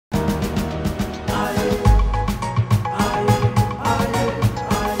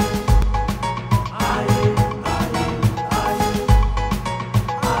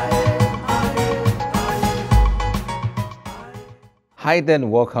Hi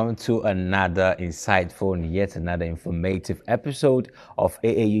then, welcome to another insightful and yet another informative episode of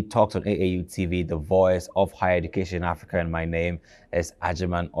AAU Talks on AAU TV, the voice of higher education in Africa. And my name is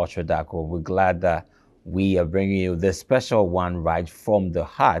Ayisi-Addo. We're glad that we are bringing you this special one right from the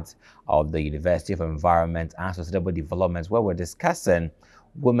heart of the University of Environment and Sustainable Development, where we're discussing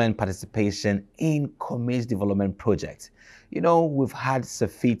women participation in community development projects. You know, we've had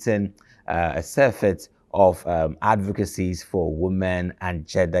a surfeit of advocacies for women and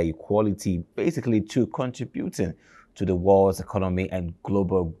gender equality, basically to contributing to the world's economy and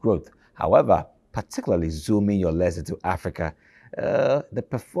global growth. However, particularly zooming your lens into Africa, the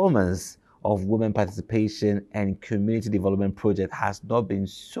performance of women participation and community development project has not been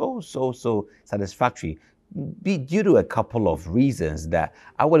so satisfactory due to a couple of reasons that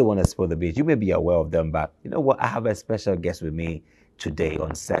I really want to spill the beans. You may be aware of them, but you know what? I have a special guest with me today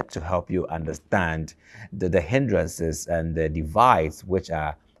on set to help you understand the hindrances and the divides which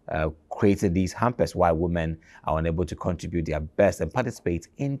are creating these hampers, why women are unable to contribute their best and participate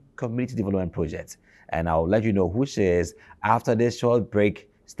in community development projects. And I'll let you know who she is after this short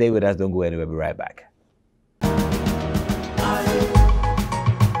break. Stay with us, don't go anywhere, we'll be right back.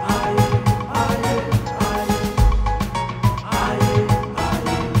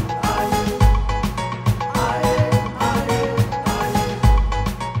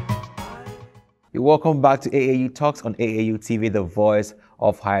 Welcome back to AAU Talks on AAU TV, the voice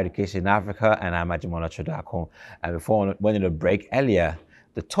of higher education in Africa, and I'm Ayisi-Addo. And before we went into the break earlier,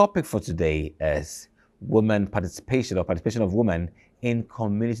 the topic for today is women participation or participation of women in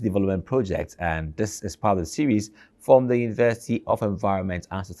community development projects. And this is part of the series from the University of Environment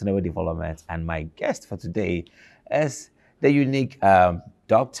and Sustainable Development. And my guest for today is the unique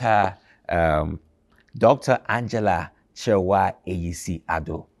Dr. Angela Chewa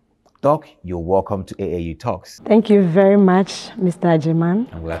Ayisi-Addo. Doc, you're welcome to AAU Talks. Thank you very much, Mr.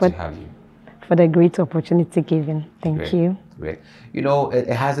 Ajiman. I'm glad to have you. For the great opportunity given. Thank you. Great. You know, it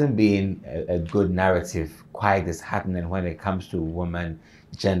hasn't been a good narrative quite disheartening when it comes to women,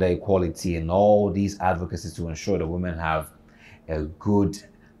 gender equality, and all these advocacies to ensure that women have a good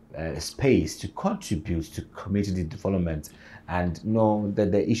space to contribute to community development. And you know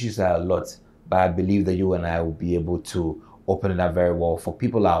that the issues are a lot, but I believe that you and I will be able to open it up very well for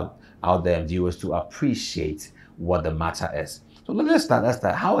people out there and viewers to appreciate what the matter is. So let's start.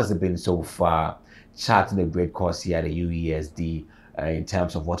 How has it been so far charting a great course here at the UESD in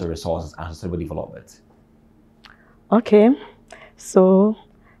terms of water resources and sustainable development? Okay, so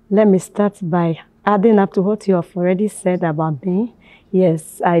let me start by adding up to what you have already said about me.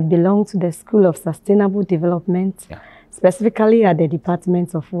 Yes, I belong to the School of Sustainable Development, specifically at the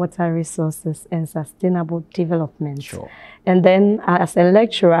Department of Water Resources and Sustainable Development. Sure. And then as a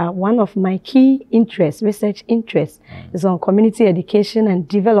lecturer, one of my key interests, research interests, is on community education and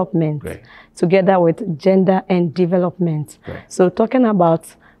development, together with gender and development. So talking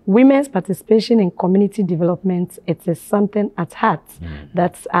about women's participation in community development, it is something at heart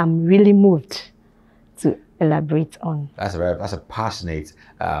that I'm really moved to elaborate on. That's a passionate,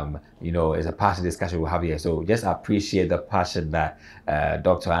 it's a passionate discussion we'll have here. So just appreciate the passion that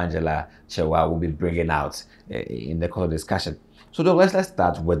Dr. Angela Chewa will be bringing out in the course of discussion. So let's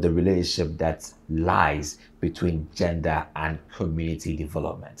start with the relationship that lies between gender and community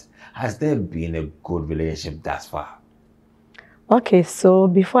development. Has there been a good relationship thus far? Okay, so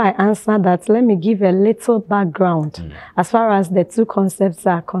before I answer that, let me give a little background as far as the two concepts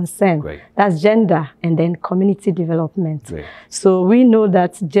are concerned. That's gender and then community development. So we know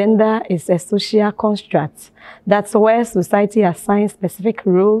that gender is a social construct. That's where society assigns specific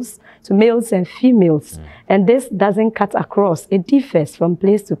roles to males and females. And this doesn't cut across. It differs from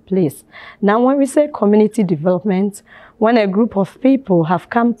place to place. Now, when we say community development, when a group of people have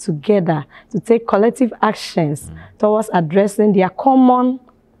come together to take collective actions towards addressing their common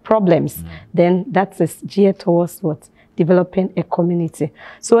problems, then that is geared towards what? Developing a community.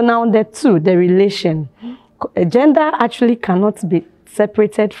 So now the relation. Gender actually cannot be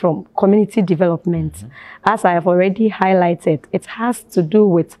separated from community development. As I have already highlighted, it has to do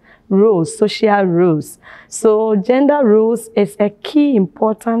with roles, social roles. So gender roles is a key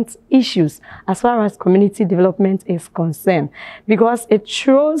important issue as far as community development is concerned, because it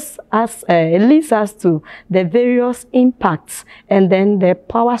shows us, it leads us to the various impacts and then the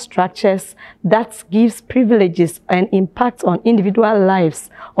power structures that gives privileges and impact on individual lives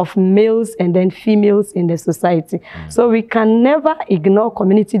of males and then females in the society. So we can never ignore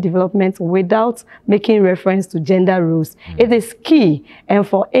community development without making reference to gender roles. It is key, and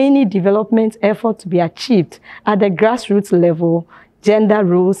for any development effort to be achieved at the grassroots level, gender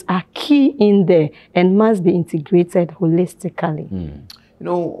roles are key in there and must be integrated holistically. You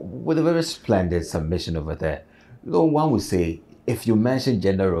know, with a very splendid submission over there, you know, one would say, if you mention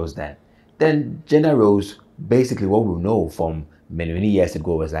gender roles then gender roles, basically what we know from many years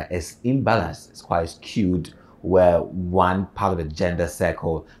ago is that it's imbalanced, it's quite skewed, where one part of the gender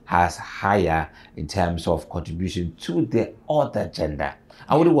circle has higher in terms of contribution to the other gender.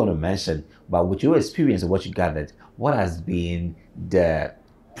 I wouldn't want to mention, but with your experience and what you gathered, what has been the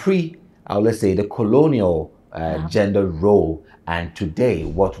let's say the colonial gender role, and today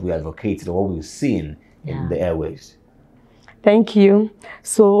what we advocated or what we've seen in the airwaves? Thank you.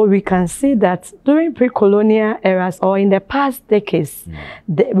 So we can see that during pre-colonial eras or in the past decades,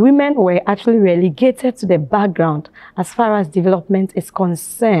 the women were actually relegated to the background as far as development is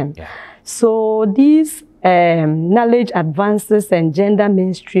concerned. So these knowledge advances and gender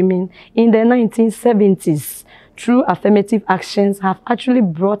mainstreaming in the 1970s through affirmative actions have actually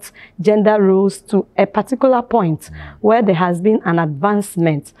brought gender roles to a particular point where there has been an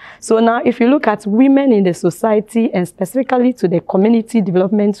advancement. So now if you look at women in the society and specifically to the community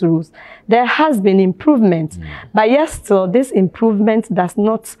development rules, there has been improvement. But yet still, this improvement does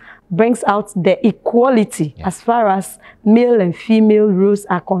not brings out the equality as far as male and female roles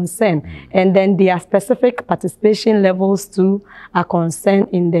are concerned. And then their specific participation levels too are concerned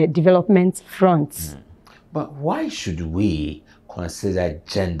in the development front. But why should we consider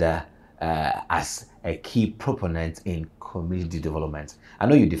gender as a key proponent in community development? I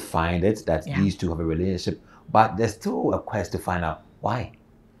know you defined it, that these two have a relationship, but there's still a quest to find out why.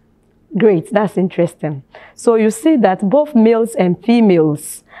 Great, that's interesting. So you see that both males and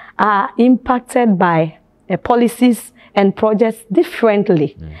females are impacted by policies and projects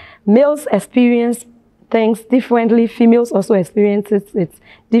differently. Males experience things differently, females also experience it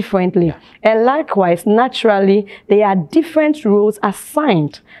differently. And likewise, naturally, there are different roles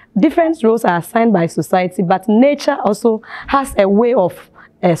assigned. Different roles are assigned by society, but nature also has a way of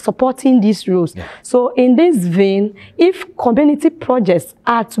supporting these roles. So in this vein, if community projects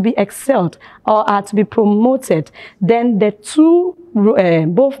are to be excelled or are to be promoted, then the two,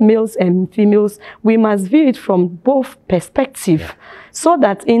 both males and females, we must view it from both perspectives, so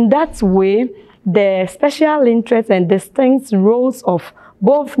that in that way, the special interests and distinct roles of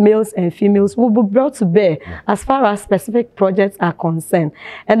both males and females will be brought to bear as far as specific projects are concerned.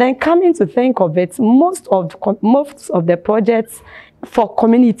 And then coming to think of it, most of the projects for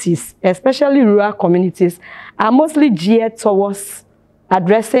communities, especially rural communities, are mostly geared towards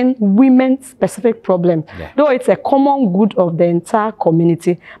addressing women's specific problems. Though it's a common good of the entire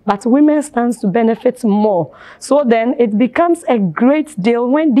community, but women stand to benefit more. So then it becomes a great deal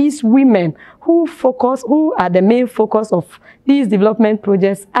when these women who are the main focus of these development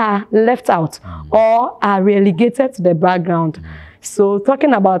projects are left out or are relegated to the background. So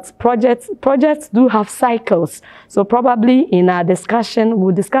talking about projects do have cycles. So probably in our discussion,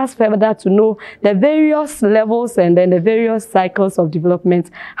 we'll discuss further to know the various levels and then the various cycles of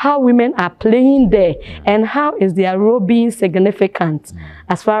development, how women are playing there, and how is their role being significant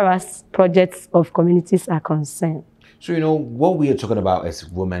as far as projects of communities are concerned. So, you know, what we are talking about is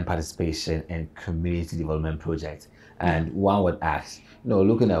women participation in community development projects. And one would ask, you know,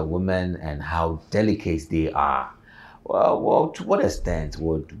 looking at women and how delicate they are, well, to what extent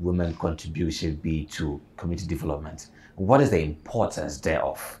would women's contribution be to community development? What is the importance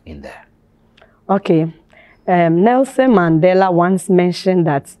thereof in there? Okay. Nelson Mandela once mentioned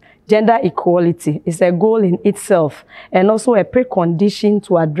that gender equality is a goal in itself and also a precondition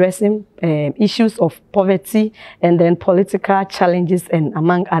to addressing issues of poverty and then political challenges and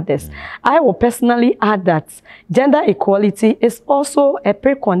among others. I will personally add that gender equality is also a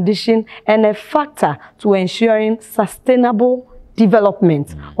precondition and a factor to ensuring sustainable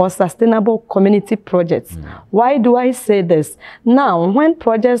development or sustainable community projects. Why do I say this? Now, when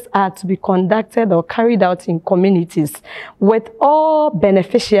projects are to be conducted or carried out in communities with all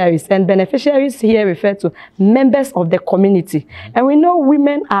beneficiaries, and beneficiaries here refer to members of the community, and we know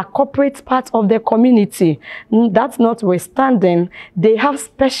women are corporate part of the community, that's notwithstanding, they have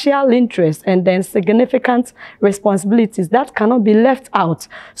special interests and then significant responsibilities that cannot be left out.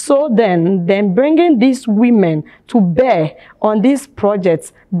 So then bringing these women to bear on these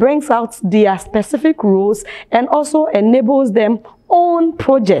projects brings out their specific roles and also enables them own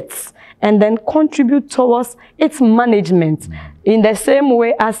projects and then contribute towards its management in the same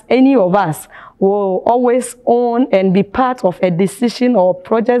way as any of us will always own and be part of a decision or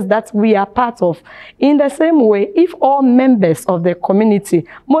projects that we are part of. In the same way, if all members of the community,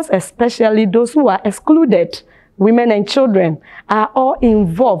 most especially those who are excluded, women and children, are all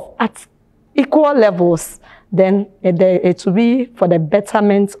involved at equal levels, then it will be for the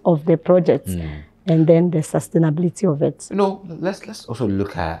betterment of the project and then the sustainability of it. You know, let's also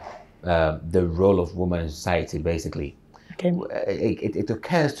look at the role of women in society, basically. Okay. It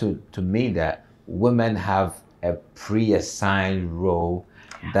occurs to me that women have a pre-assigned role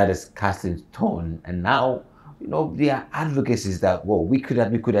that is cast in stone, and now, you know, there are advocacies that, well, we could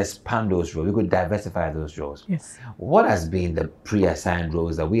expand those roles, we could diversify those roles. Yes. What has been the pre-assigned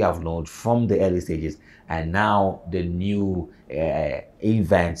roles that we have known from the early stages, and now the new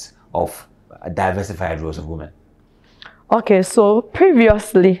events of diversified roles of women? Okay, so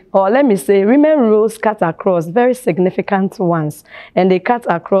previously, or let me say, women roles cut across very significant ones, and they cut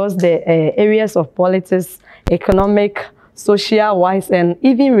across the areas of politics, economic, social wise, and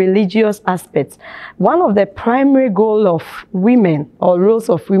even religious aspects. One of the primary goals of women or roles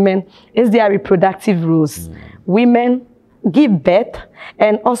of women is their reproductive roles. Women give birth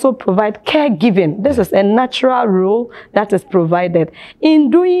and also provide caregiving. This is a natural role that is provided.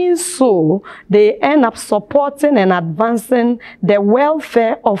 In doing so, they end up supporting and advancing the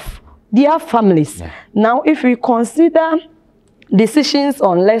welfare of their families. Now, if we consider decisions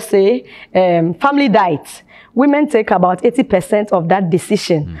on, let's say, family diet, women take about 80% of that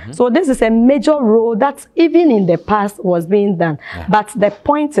decision. So this is a major role that even in the past was being done. But the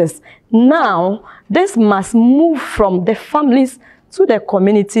point is, now this must move from the families to the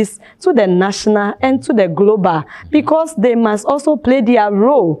communities, to the national, and to the global, because they must also play their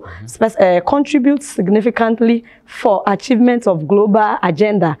role, contribute significantly for achievement of global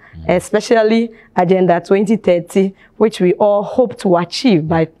agenda, especially Agenda 2030, which we all hope to achieve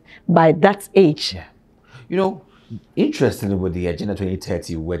by that age. You know, interestingly, with the Agenda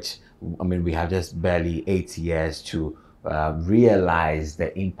 2030, which, I mean, we have just barely 8 years to realize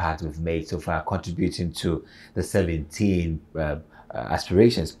the impact we've made so far, contributing to the 17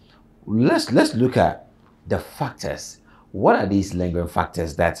 aspirations. Let's look at the factors. What are these lingering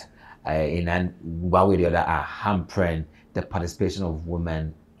factors that, in one way or the other, are hampering the participation of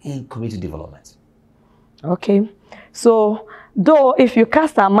women in community development? Okay, so though if you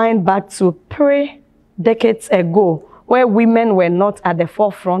cast our mind back to decades ago, where women were not at the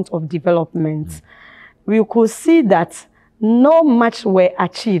forefront of development, we could see that not much were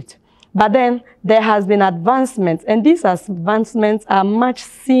achieved. But then there has been advancements, and these advancements are much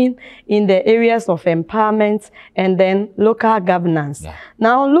seen in the areas of empowerment and then local governance.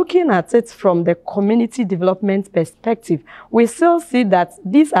 Now, looking at it from the community development perspective, we still see that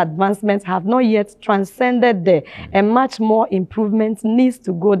these advancements have not yet transcended there, and much more improvement needs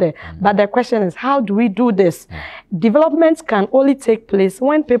to go there. But the question is, how do we do this? Development can only take place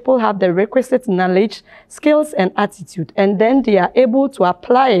when people have the requisite knowledge, skills, and attitude, and then they are able to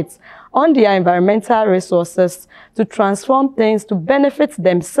apply it on their environmental resources to transform things to benefit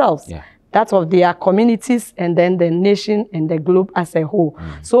themselves, that of their communities, and then the nation and the globe as a whole.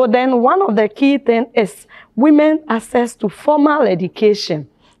 So then one of the key things is women's access to formal education.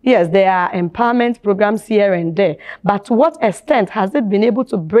 Yes, there are empowerment programs here and there, but to what extent has it been able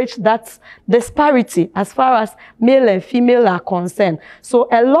to bridge that disparity as far as male and female are concerned? So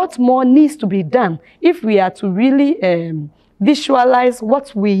a lot more needs to be done if we are to really visualize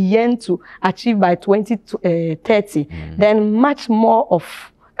what we yearn to achieve by 2030, then much more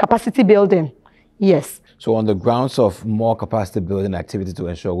of capacity building. Yes. So on the grounds of more capacity building activity to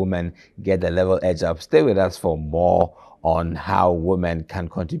ensure women get the level edge up, stay with us for more on how women can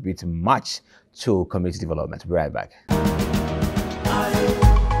contribute much to community development. We'll be right back.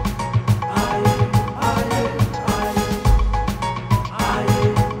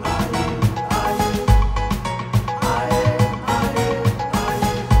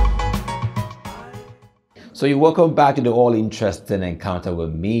 So you're welcome back to the all-interesting encounter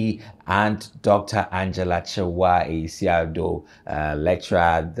with me and Dr. Angela Chewa Ayisi-Addo, lecturer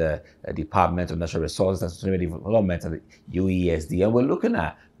at the Department of Natural Resources and Sustainable Development at the UESD. And we're looking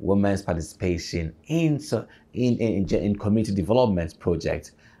at women's participation in community development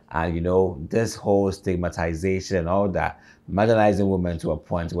projects. And, you know, this whole stigmatization and all that, marginalizing women to a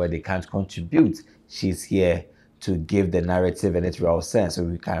point where they can't contribute. She's here to give the narrative in its real sense, so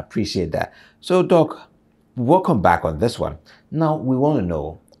we can appreciate that. So, Doc, welcome back on this one. Now, we want to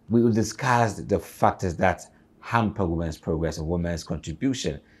know, we will discuss the factors that hamper women's progress and women's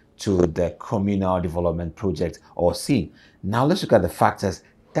contribution to the communal development project or scene. Now, let's look at the factors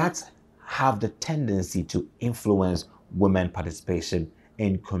that have the tendency to influence women participation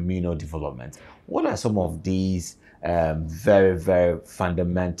in communal development. What are some of these very, very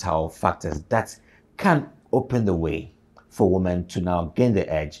fundamental factors that can open the way for women to now gain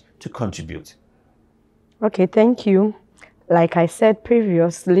the edge to contribute? Okay, thank you. Like I said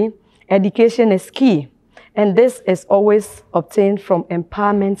previously, education is key. And this is always obtained from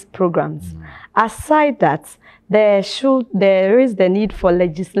empowerment programs. Aside that, there is the need for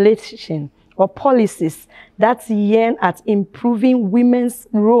legislation or policies that aim at improving women's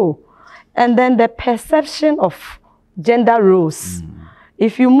role. And then the perception of gender roles.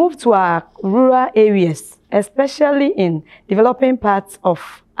 If you move to our rural areas, especially in developing parts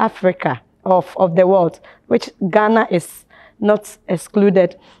of Africa, of the world, which Ghana is not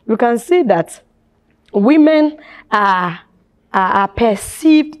excluded, you can see that women are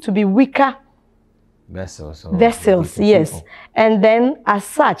perceived to be weaker vessels, yes. And then as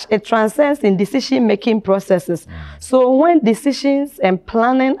such, it transcends in decision-making processes. So when decisions and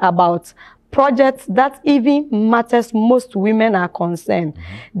planning about projects that even matters most to women are concerned,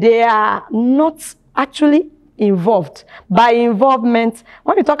 they are not actually involved. By involvement,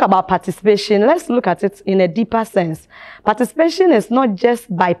 when we talk about participation, let's look at it in a deeper sense. Participation is not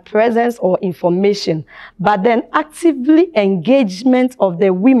just by presence or information, but then actively engagement of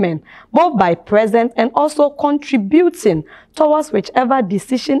the women, both by presence and also contributing towards whichever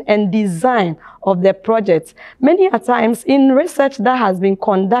decision and design of the project. Many a times in research that has been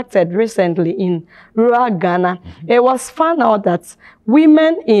conducted recently in rural Ghana, it was found out that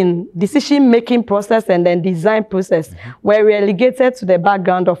women in decision-making process and then design process were relegated to the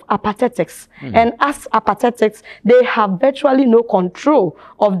background of apathetics. And as apathetics, they have virtually no control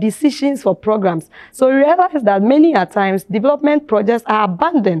of decisions for programs. So we realize that many a times development projects are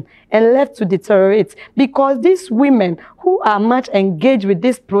abandoned and left to deteriorate because these women who are much engaged with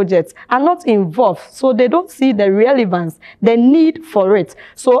these projects are not involved. So they don't see the relevance, the need for it.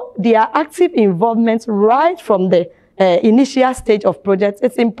 So their active involvement right from the initial stage of projects,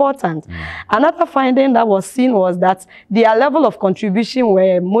 it's important. Another finding that was seen was that their level of contribution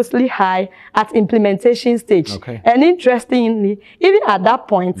were mostly high at implementation stage. And interestingly, even at that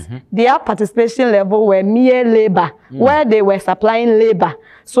point, their participation level were mere labor, where they were supplying labor.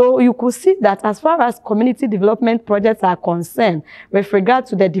 So you could see that as far as community development projects are concerned, with regard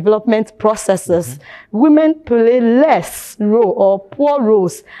to the development processes, women play less role or poor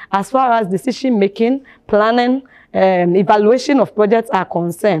roles as far as decision-making, planning, evaluation of projects are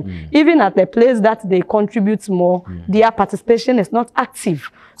concerned. Even at the place that they contribute more, their participation is not active.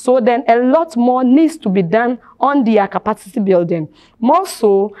 So then a lot more needs to be done on their capacity building. More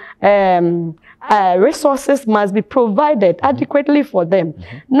so, resources must be provided adequately for them.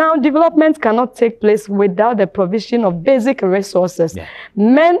 Now, development cannot take place without the provision of basic resources.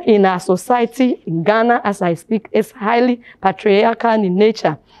 Men in our society, in Ghana, as I speak, is highly patriarchal in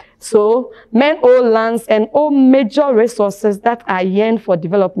nature. So men own lands and own major resources that are yearned for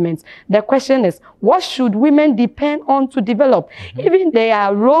development. The question is, what should women depend on to develop? Even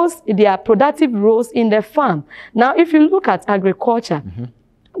their roles, their productive roles in the farm. Now, if you look at agriculture,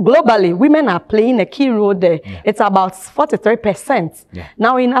 globally, women are playing a key role there. It's about 43%.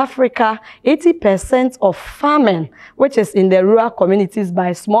 Now in Africa, 80% of farming, which is in the rural communities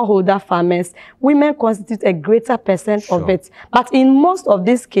by smallholder farmers, women constitute a greater percent of it. But in most of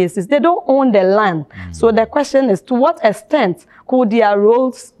these cases, they don't own the land. So the question is, to what extent could their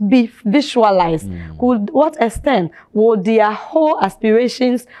roles be visualized? What extent would their whole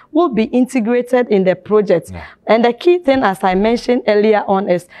aspirations will be integrated in the project? And the key thing, as I mentioned earlier on,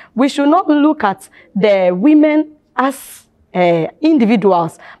 is we should not look at the women as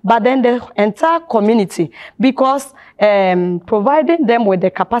individuals, but then the entire community, because providing them with the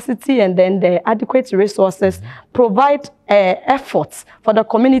capacity and then the adequate resources provide efforts for the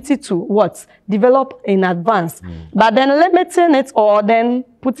community to develop in advance. But then limiting it or then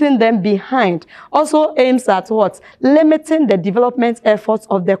putting them behind also aims at limiting the development efforts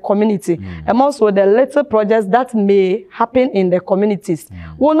of the community. And also the little projects that may happen in the communities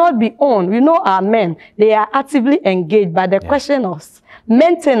will not be owned. We know our men, they are actively engaged, but the question of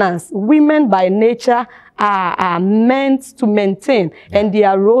maintenance, women by nature are meant to maintain, and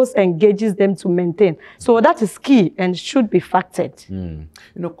their roles engages them to maintain. So that is key and should be factored. You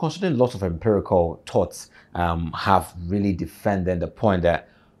know, considering lots of empirical thoughts have really defended the point that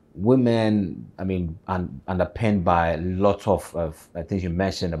women, I mean, underpinned by lots of things you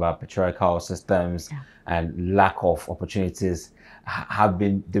mentioned about patriarchal systems and lack of opportunities, have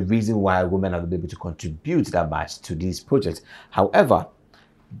been the reason why women have been able to contribute that much to these projects. However,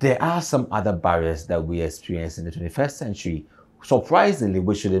 there are some other barriers that we experience in the 21st century. Surprisingly,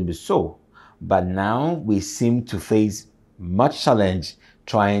 which shouldn't be so. But now we seem to face much challenge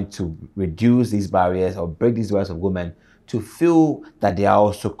trying to reduce these barriers or break these barriers of women to feel that they are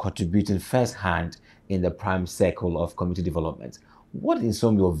also contributing firsthand in the prime circle of community development. What, in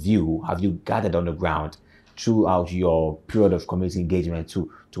some of your view, have you gathered on the ground throughout your period of community engagement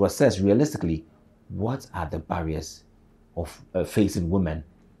to assess realistically what are the barriers of facing women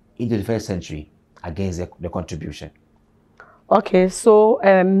in the 21st century against the contribution? Okay, so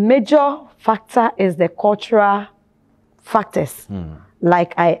a major factor is the cultural factors,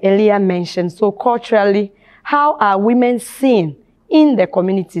 like I earlier mentioned. So culturally, how are women seen in the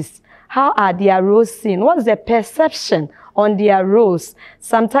communities? How are their roles seen? What's the perception on their roles?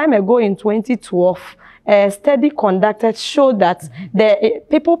 Some time ago in 2012, a study conducted showed that the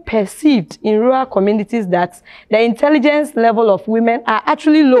people perceived in rural communities that the intelligence level of women are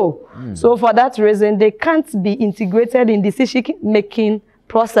actually low. So for that reason, they can't be integrated in decision-making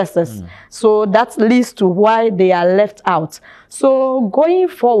processes. So that leads to why they are left out. So going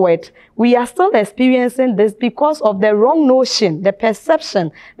forward, we are still experiencing this because of the wrong notion, the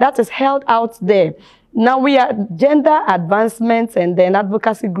perception that is held out there. Now gender advancements and then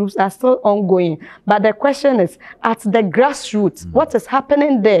advocacy groups are still ongoing. But the question is, at the grassroots, what is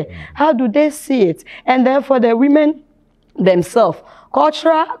happening there? How do they see it? And then for the women themselves,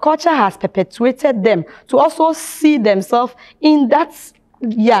 culture has perpetuated them to also see themselves in that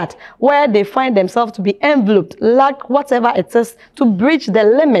yard where they find themselves to be enveloped, like whatever it is, to bridge the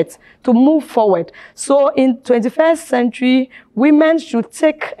limit, to move forward. So in 21st century, women should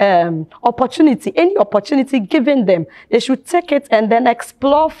take opportunity, any opportunity given them, they should take it and then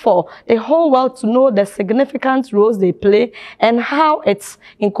explore for the whole world to know the significant roles they play and how it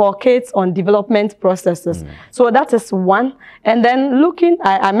inculcates on development processes. So that is one. And then looking,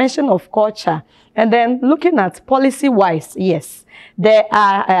 I mentioned of culture, and then looking at policy-wise, yes, there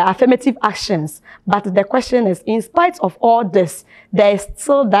are affirmative actions, but the question is, in spite of all this, there is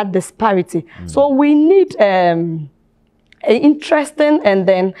still that disparity. So we need interesting and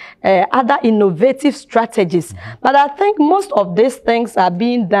then other innovative strategies. But I think most of these things are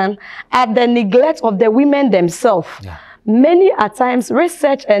being done at the neglect of the women themselves. Many at times,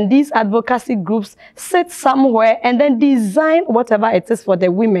 research and these advocacy groups sit somewhere and then design whatever it is for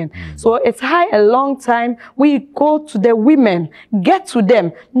the women. So it's high a long time. We go to the women, get to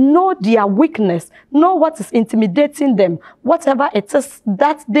them, know their weakness, know what is intimidating them, whatever it is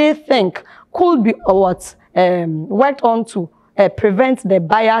that they think could be worked on to prevent the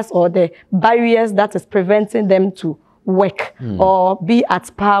bias or the barriers that is preventing them to work or be at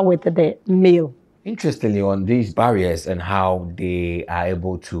par with the male. Interestingly, on these barriers and how they are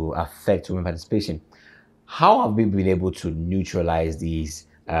able to affect women participation, how have we been able to neutralize these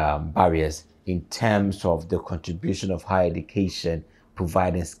barriers in terms of the contribution of higher education,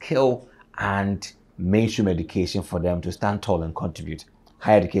 providing skill and mainstream education for them to stand tall and contribute?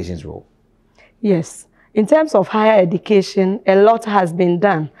 Higher education's role. Yes. In terms of higher education, a lot has been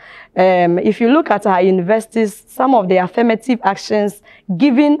done. If you look at our universities, some of the affirmative actions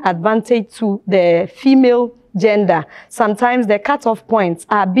giving advantage to the female gender, sometimes the cutoff points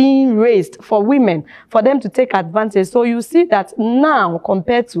are being raised for women, for them to take advantage. So you see that now,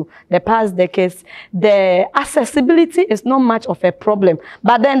 compared to the past decades, the accessibility is not much of a problem.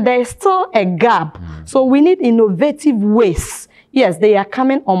 But then there is still a gap. So we need innovative ways. Yes, they are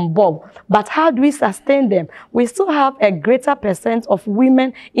coming on board, but how do we sustain them? We still have a greater percent of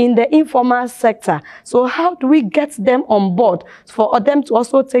women in the informal sector. So how do we get them on board for them to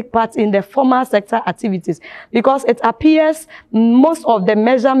also take part in the formal sector activities? Because it appears most of the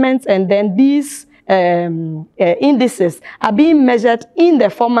measurements and then these indices are being measured in the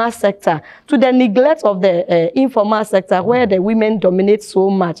formal sector to the neglect of the informal sector where the women dominate so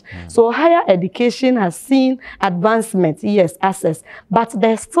much. So higher education has seen advancement, yes, access, but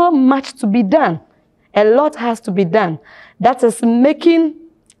there's still much to be done. A lot has to be done. That is making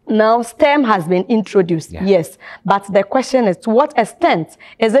now STEM has been introduced, yes, but the question is, to what extent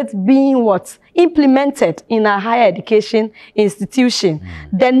is it being implemented in a higher education institution?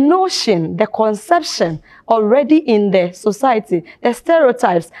 The notion, the conception already in the society, the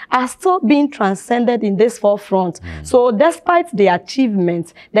stereotypes are still being transcended in this forefront. So despite the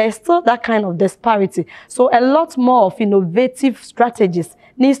achievements, there is still that kind of disparity. So a lot more of innovative strategies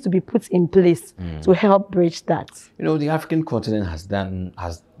needs to be put in place to help bridge that. You know, the African continent has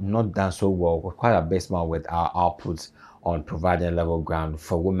not done so well, we're quite abysmal with our outputs on providing a level ground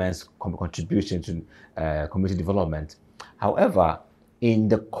for women's contribution to community development. However, in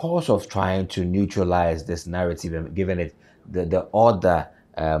the course of trying to neutralize this narrative and giving it the other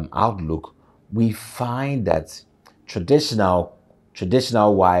outlook, we find that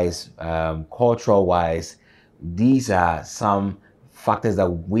traditional-wise, cultural-wise, these are some factors that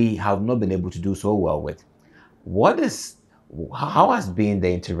we have not been able to do so well with. How has been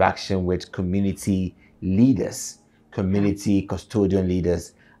the interaction with community leaders, community custodian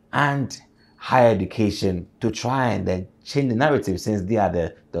leaders, and higher education to try and then change the narrative, since they are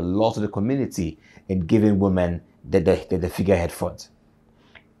the laws of the community, in giving women the figurehead front?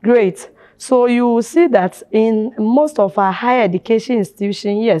 Great. So you will see that in most of our higher education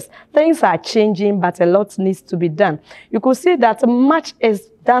institutions, yes, things are changing, but a lot needs to be done. You could see that much is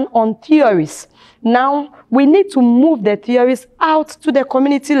done on theories. Now, we need to move the theories out to the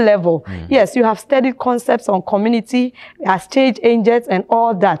community level. Yes, you have studied concepts on community, as change agents and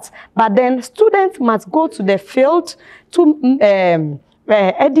all that. But then students must go to the field to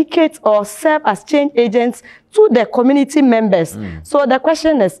educate or serve as change agents to the community members. So the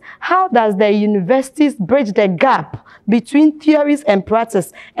question is, how does the universities bridge the gap between theories and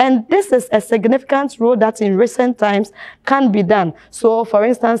practice? And this is a significant role that in recent times can be done. So for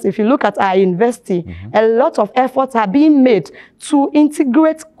instance, if you look at our university, a lot of efforts are being made to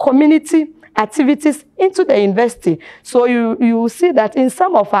integrate community activities into the university. So you see that in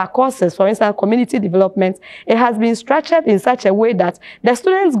some of our courses, for instance, community development, it has been structured in such a way that the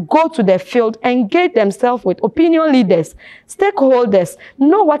students go to the field, engage themselves with opinion leaders, stakeholders,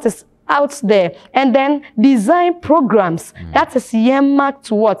 know what is out there, and then design programs that is earmarked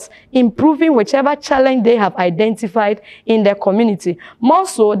towards improving whichever challenge they have identified in the community. More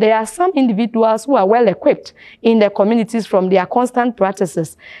so, there are some individuals who are well equipped in the communities from their constant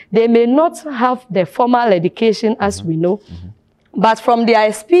practices. They may not have the formal education as we know, but from their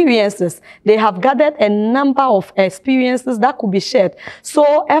experiences, they have gathered a number of experiences that could be shared.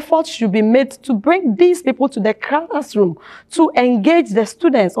 So efforts should be made to bring these people to the classroom, to engage the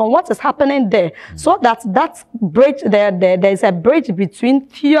students on what is happening there, so that bridge there is a bridge between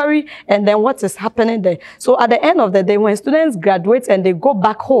theory and then what is happening there. So at the end of the day, when students graduate and they go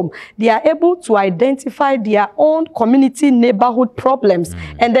back home, they are able to identify their own community neighborhood problems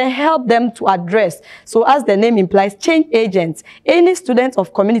and then help them to address. So as the name implies, change agents. Any student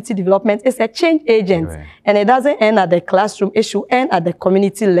of community development is a change agent, and it doesn't end at the classroom, it should end at the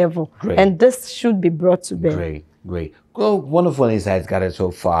community level. And this should be brought to bear. Great. Well, wonderful insights gathered so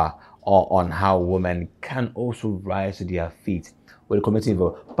far on how women can also rise to their feet with the community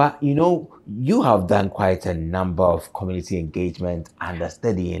involved. But you know, you have done quite a number of community engagement and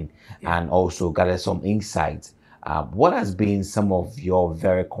studying, and also gathered some insights. What has been some of your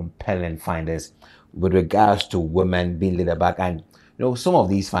very compelling findings with regards to women being leader back? And you know, some of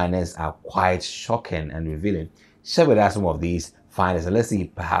these findings are quite shocking and revealing. Share with us some of these findings, and let's see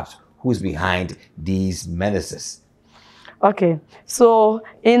perhaps who's behind these menaces. Okay, so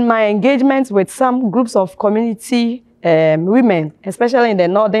in my engagements with some groups of community women, especially in the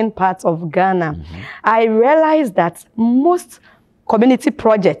northern parts of Ghana, I realized that most community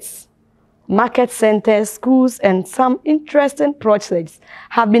projects, market centers, schools, and some interesting projects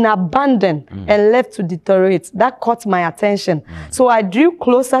have been abandoned and left to deteriorate. That caught my attention. So I drew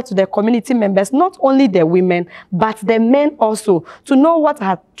closer to the community members, not only the women, but the men also, to know what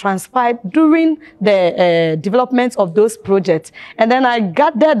had transpired during the development of those projects. And then I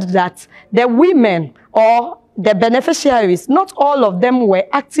gathered that the women, or the beneficiaries, not all of them were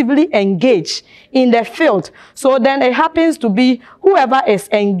actively engaged in the field. So then it happens to be whoever is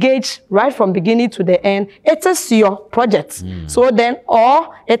engaged right from beginning to the end, it is your project. So then,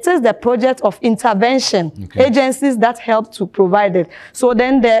 or it is the project of intervention agencies that help to provide it. So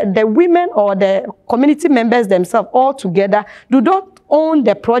then the women or the community members themselves all together do not own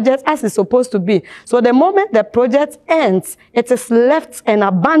the project as it's supposed to be. So the moment the project ends, it is left and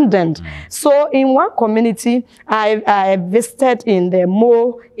abandoned. So in one community, I visited in the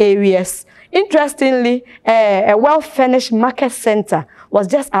Mo areas. Interestingly, a well-furnished market center was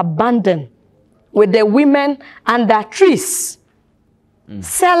just abandoned with the women under trees.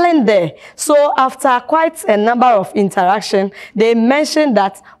 Selling there. So after quite a number of interaction, they mentioned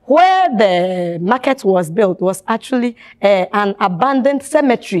that where the market was built was actually an abandoned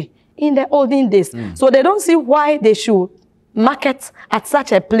cemetery in the olden days. So they don't see why they should market at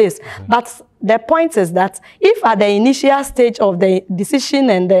such a place. But the point is that if at the initial stage of the decision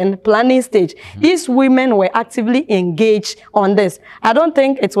and then planning stage, these women were actively engaged on this, I don't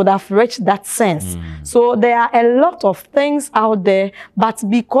think it would have reached that sense. So there are a lot of things out there, but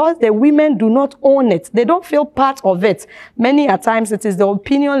because the women do not own it, they don't feel part of it. Many a times it is the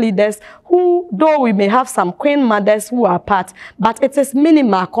opinion leaders who, though we may have some queen mothers who are part, but it is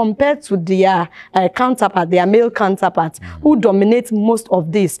minimal compared to their counterpart, their male counterparts, who dominate most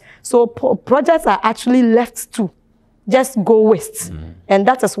of this. So projects are actually left to just go waste. And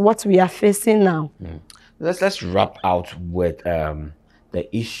that is what we are facing now. Let's wrap out with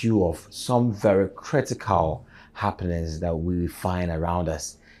the issue of some very critical happenings that we find around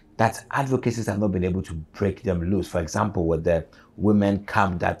us, that advocacies have not been able to break them loose. For example, with the women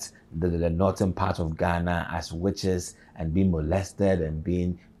camped at the northern part of Ghana as witches and being molested and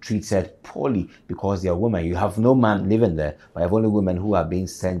being treated poorly because they are women. You have no man living there, but you have only women who are being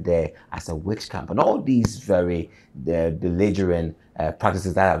sent there as a witch camp. And all these very belligerent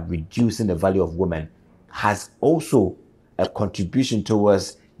practices that are reducing the value of women has also a contribution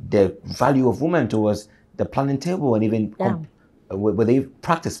towards the value of women towards the planning table and even with the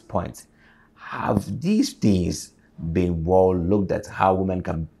practice points. Have these things been well looked at, how women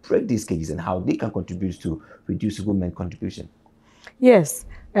can break these cages and how they can contribute to reduce women's contribution? Yes,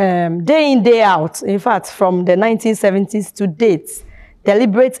 day in, day out. In fact, from the 1970s to date,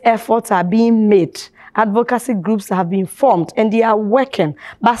 deliberate efforts are being made. Advocacy groups have been formed and they are working,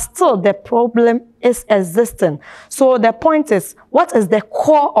 but still the problem is existing. So the point is, what is the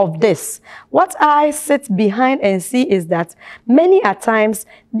core of this? What I sit behind and see is that many a times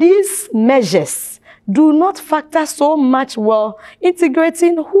these measures do not factor so much well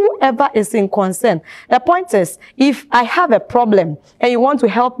integrating whoever is in concern. The point is, if I have a problem and you want to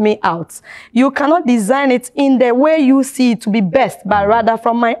help me out, you cannot design it in the way you see it to be best, but rather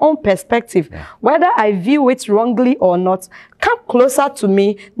from my own perspective. Whether I view it wrongly or not, come closer to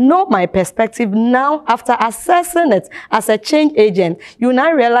me, know my perspective. Now, after assessing it as a change agent, you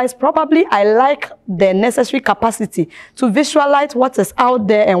now realize probably I lack the necessary capacity to visualize what is out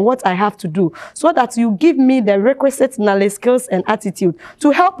there and what I have to do, so that you give me the requisite knowledge, skills, and attitude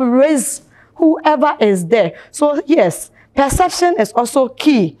to help raise whoever is there. So yes, perception is also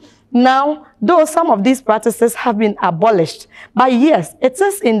key. Now, though some of these practices have been abolished, but yes, it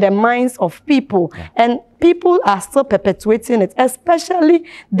is in the minds of people, and people are still perpetuating it, especially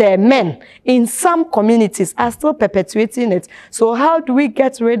the men in some communities are still perpetuating it. So how do we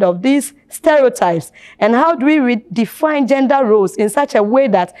get rid of these stereotypes, and how do we redefine gender roles in such a way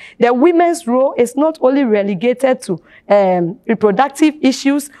that the women's role is not only relegated to reproductive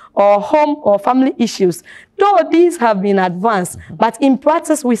issues or home or family issues? Though these have been advanced, but in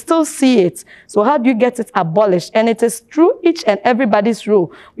practice we still see it. So how do you get it abolished? And it is through each and everybody's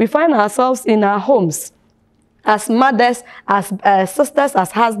role. We find ourselves in our homes, as mothers, as sisters,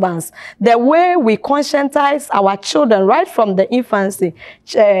 as husbands, the way we conscientize our children right from the infancy.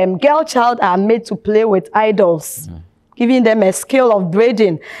 Girl child are made to play with idols, giving them a skill of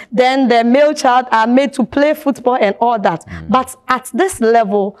braiding. Then the male child are made to play football and all that. But at this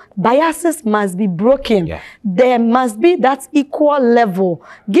level, biases must be broken. There must be that equal level.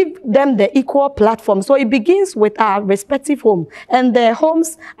 Give them the equal platform. So it begins with our respective home. And the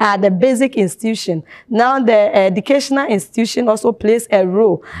homes are the basic institution. Now the educational institution also plays a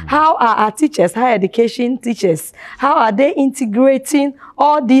role. How are our teachers, higher education teachers, how are they integrating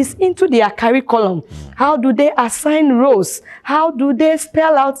all this into their curriculum? How do they assign roles? How do they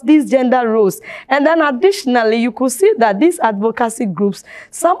spell out these gender roles? And then additionally, you could see that these advocacy groups,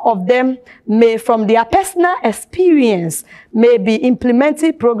 some of them may, from their personal experience, may be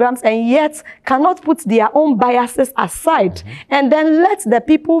implementing programs and yet cannot put their own biases aside and then let the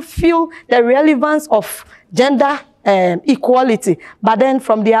people feel the relevance of gender equality, but then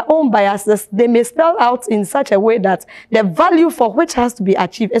from their own biases, they may spell out in such a way that the value for which has to be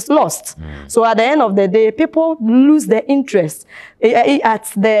achieved is lost. So at the end of the day, people lose their interest.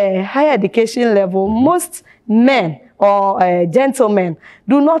 At the higher education level, most men or gentlemen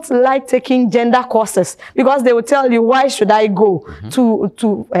do not like taking gender courses because they will tell you, why should I go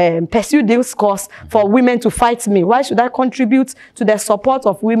to pursue this course for women to fight me? Why should I contribute to the support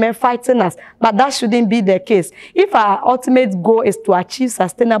of women fighting us? But that shouldn't be the case. If our ultimate goal is to achieve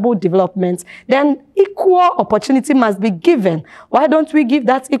sustainable development, then equal opportunity must be given. Why don't we give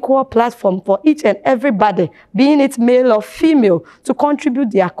that equal platform for each and everybody, being it male or female, to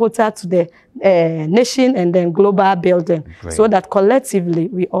contribute their quota to the nation and then global building, so that collectively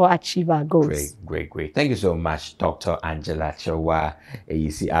we all achieve our goals. Great. Thank you so much, Dr. Angela Chewa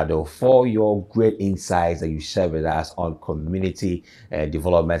Ayisi-Addo, for your great insights that you share with us on community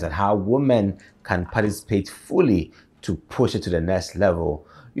development and how women can participate fully to push it to the next level.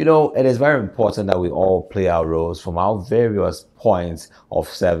 You know, it is very important that we all play our roles from our various points of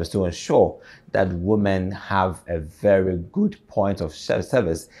service to ensure that women have a very good point of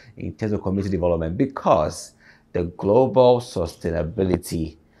service in terms of community development, because the global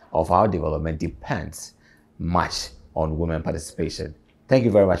sustainability of our development depends much on women participation. Thank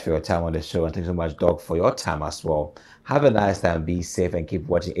you very much for your time on the show, and thank you so much, Doc, for your time as well. Have a nice time, be safe, and keep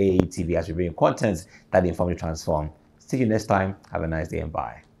watching AAU TV as we bring content that inform you transform. See you next time. Have a nice day and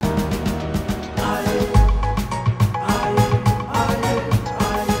bye.